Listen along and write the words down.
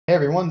Hey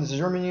everyone, this is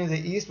your minion of the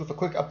East with a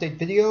quick update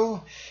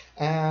video.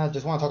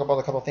 Just want to talk about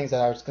a couple of things that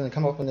are going to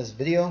come up in this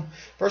video.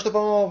 First of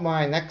all,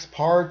 my next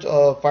part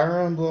of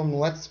Fire Emblem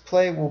Let's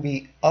Play will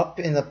be up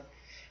in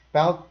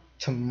about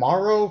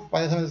tomorrow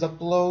by the time this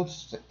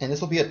uploads, and this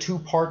will be a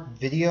two-part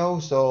video.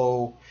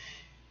 So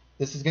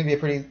this is going to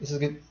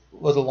be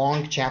was a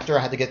long chapter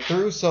I had to get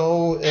through,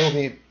 so it'll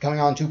be coming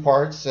on two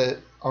parts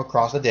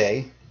across the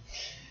day.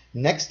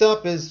 Next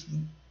up is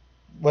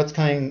what's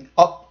coming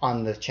up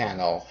on the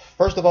channel.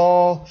 First of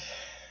all,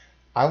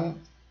 I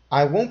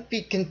won't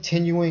be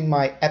continuing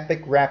my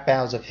epic rap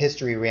battles of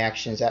history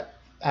reactions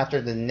after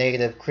the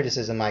negative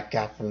criticism I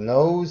got from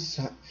those.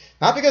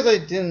 Not because I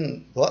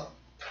didn't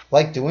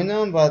like doing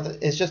them, but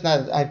it's just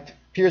not. It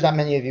appears not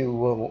many of you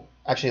will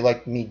actually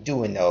like me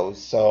doing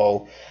those.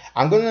 So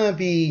I'm gonna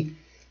be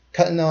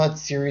cutting that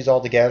series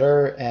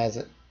altogether, as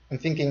I'm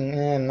thinking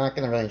I'm not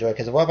gonna really enjoy it,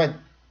 because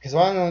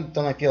why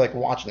don't I feel like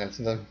watching them,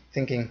 since I'm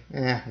thinking,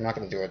 I'm not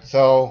going to do it.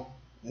 So,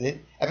 the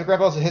Epic Rap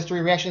Battles of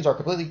History reactions are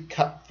completely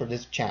cut for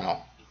this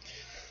channel.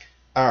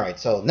 Alright,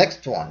 so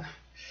next one.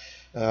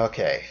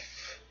 Okay.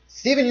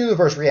 Steven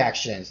Universe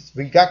reactions.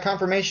 We got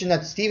confirmation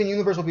that Steven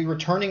Universe will be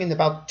returning in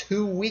about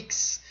 2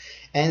 weeks,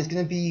 and it's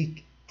going to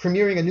be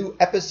premiering a new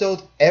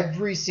episode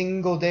every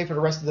single day for the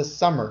rest of the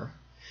summer.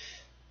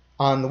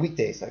 On the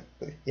weekdays,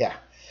 yeah.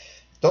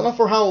 Don't know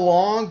for how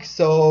long,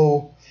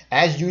 so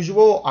as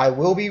usual, I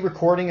will be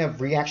recording a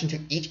reaction to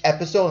each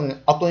episode and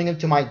uploading them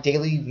to my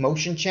Daily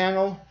Motion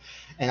channel,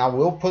 and I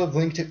will put a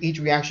link to each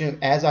reaction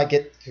as I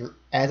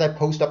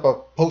post up a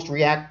post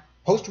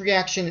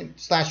reaction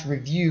 /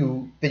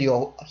 review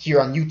video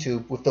here on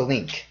YouTube with the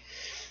link.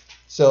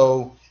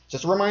 So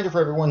just a reminder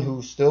for everyone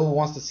who still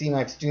wants to see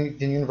my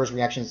Steven Universe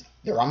reactions,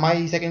 they're on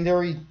my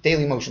secondary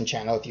Daily Motion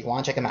channel if you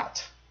want to check them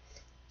out.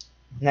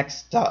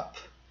 Next up,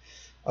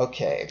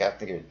 okay, I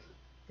gotta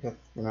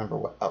remember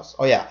what else.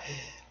 Oh yeah,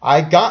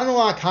 I've gotten a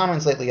lot of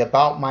comments lately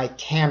about my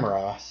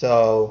camera,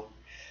 so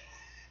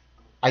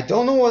I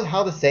don't know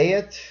how to say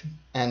it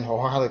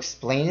or how to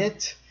explain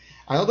it.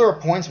 I know there are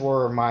points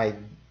where my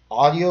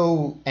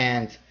audio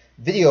and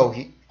video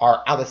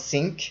are out of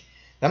sync.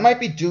 That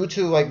might be due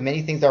to like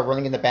many things that are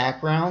running in the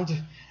background,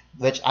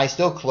 which I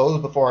still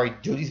close before I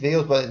do these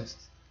videos, but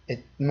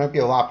it might be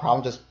a lot of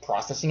problems just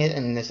processing it,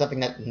 and it's something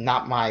that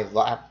not my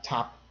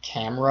laptop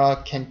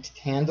camera can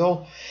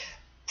handle.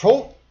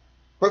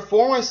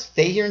 Before I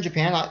stay here in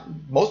Japan,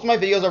 most of my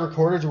videos I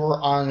recorded were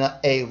on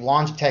a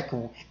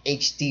Logitech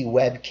HD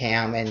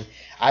webcam, and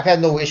I've had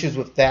no issues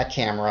with that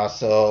camera.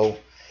 So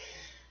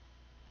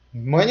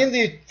many of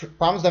the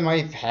problems that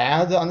I've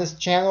had on this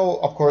channel,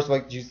 of course,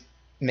 like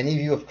many of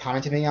you have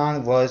commented me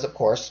on, was of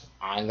course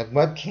on the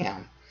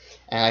webcam,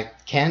 and I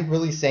can't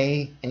really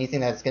say anything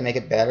that's gonna make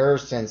it better,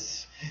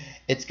 since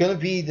it's gonna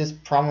be this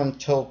problem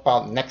until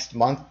about next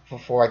month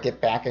before I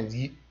get back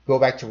and go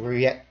back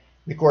to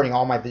recording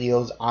all my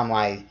videos on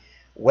my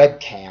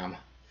webcam,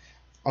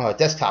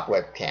 desktop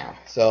webcam.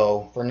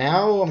 So for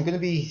now, I'm going to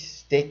be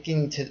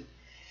sticking to.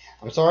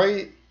 I'm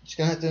sorry, just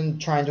going to have to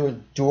try and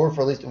endure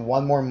for at least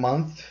one more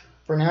month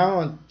for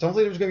now. And don't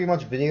think there's going to be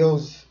much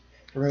videos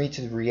for me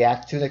to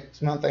react to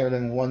next month, other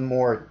than one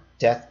more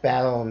death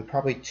battle and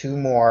probably two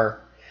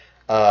more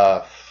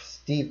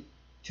 1-minute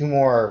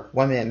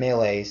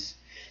melees.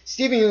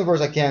 Steven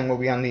Universe again will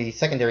be on the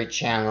secondary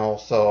channel,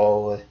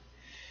 so.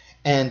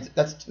 And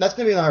that's going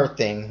to be another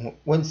thing.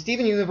 When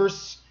Steven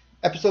Universe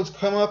episodes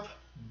come up,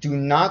 do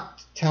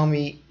not tell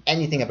me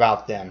anything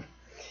about them.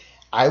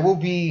 I will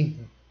be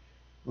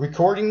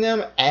recording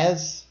them I'll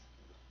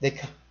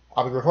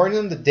be recording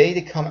them the day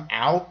they come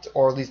out,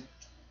 or at least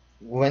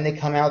when they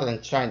come out,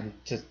 and trying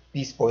to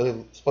be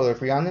spoiler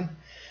free on them.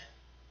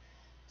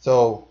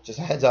 So just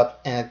a heads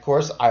up. And of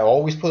course, I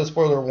always put a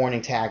spoiler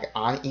warning tag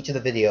on each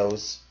of the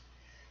videos,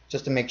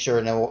 just to make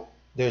sure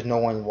there's no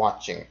one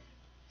watching,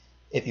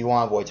 if you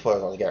want to avoid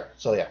spoilers altogether.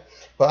 So yeah,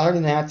 but other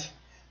than that,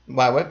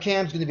 my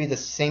webcam is going to be the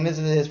same as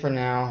it is for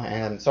now,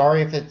 and I'm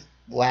sorry if it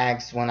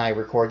lags when I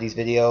record these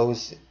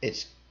videos.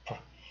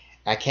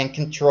 I can't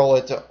control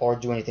it or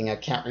do anything. I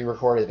can't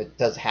re-record it if it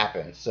does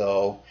happen.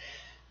 So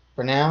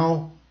for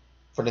now,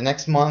 for the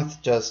next month,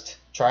 just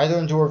try to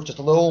endure just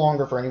a little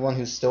longer for anyone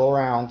who's still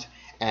around,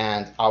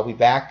 and I'll be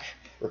back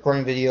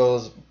recording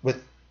videos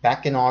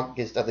back in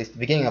August, at least the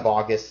beginning of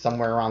August,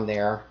 somewhere around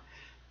there.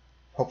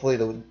 Hopefully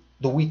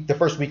the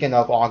first weekend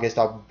of August,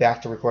 I'll be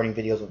back to recording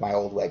videos with my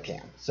old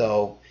webcam.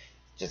 So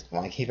just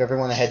want to keep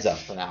everyone a heads up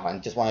for now,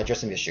 and just want to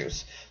address some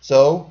issues.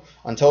 So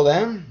until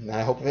then,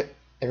 I hope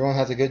everyone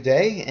has a good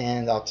day,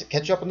 and I'll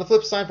catch you up on the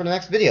flip side for the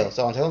next video.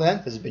 So until then,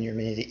 this has been your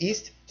Mini of the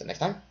East. Until next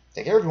time,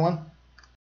 take care everyone.